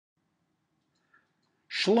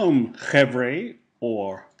Shalom, Chevre,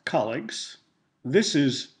 or colleagues. This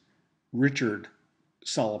is Richard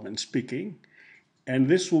Solomon speaking, and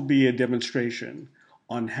this will be a demonstration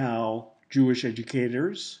on how Jewish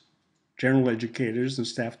educators, general educators, and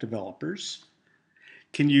staff developers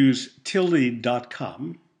can use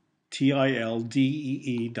Tildee.com,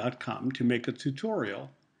 Tildee.com, to make a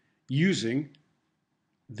tutorial using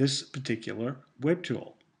this particular web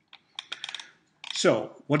tool.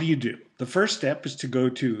 So what do you do? The first step is to go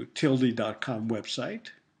to Tildee.com website,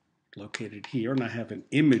 located here, and I have an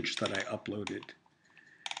image that I uploaded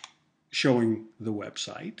showing the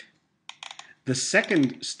website. The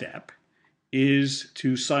second step is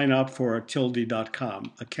to sign up for a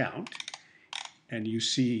Tildee.com account, and you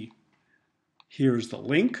see here's the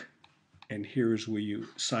link, and here's where you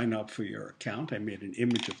sign up for your account. I made an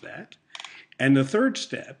image of that. And the third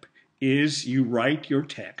step is you write your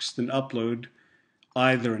text and upload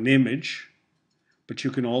either an image, but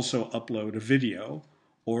you can also upload a video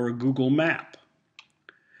or a Google map.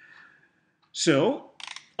 So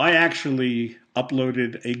I actually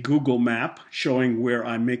uploaded a Google map showing where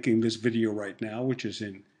I'm making this video right now, which is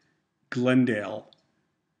in Glendale,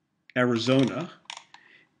 Arizona.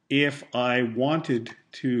 If I wanted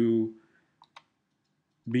to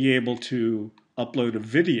be able to upload a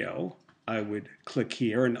video, I would click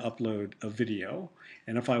here and upload a video.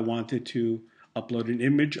 And if I wanted to upload an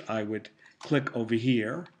image, I would click over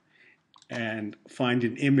here and find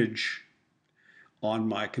an image on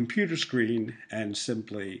my computer screen and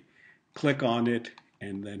simply click on it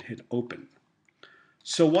and then hit open.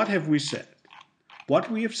 So what have we said? What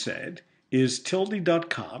we have said is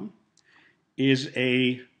Tildee.com is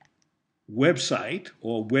a website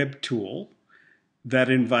or web tool that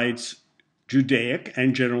invites Judaic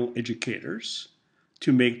and general educators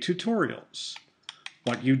to make tutorials.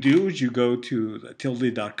 What you do is you go to the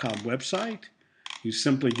Tildee.com website, you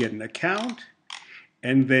simply get an account,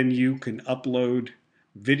 and then you can upload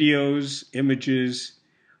videos, images,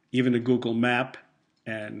 even a Google map,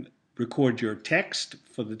 and record your text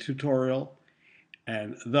for the tutorial,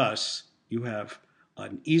 and thus you have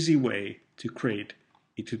an easy way to create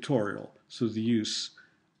a tutorial through the use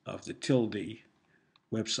of the Tildee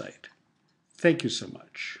website. Thank you so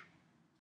much.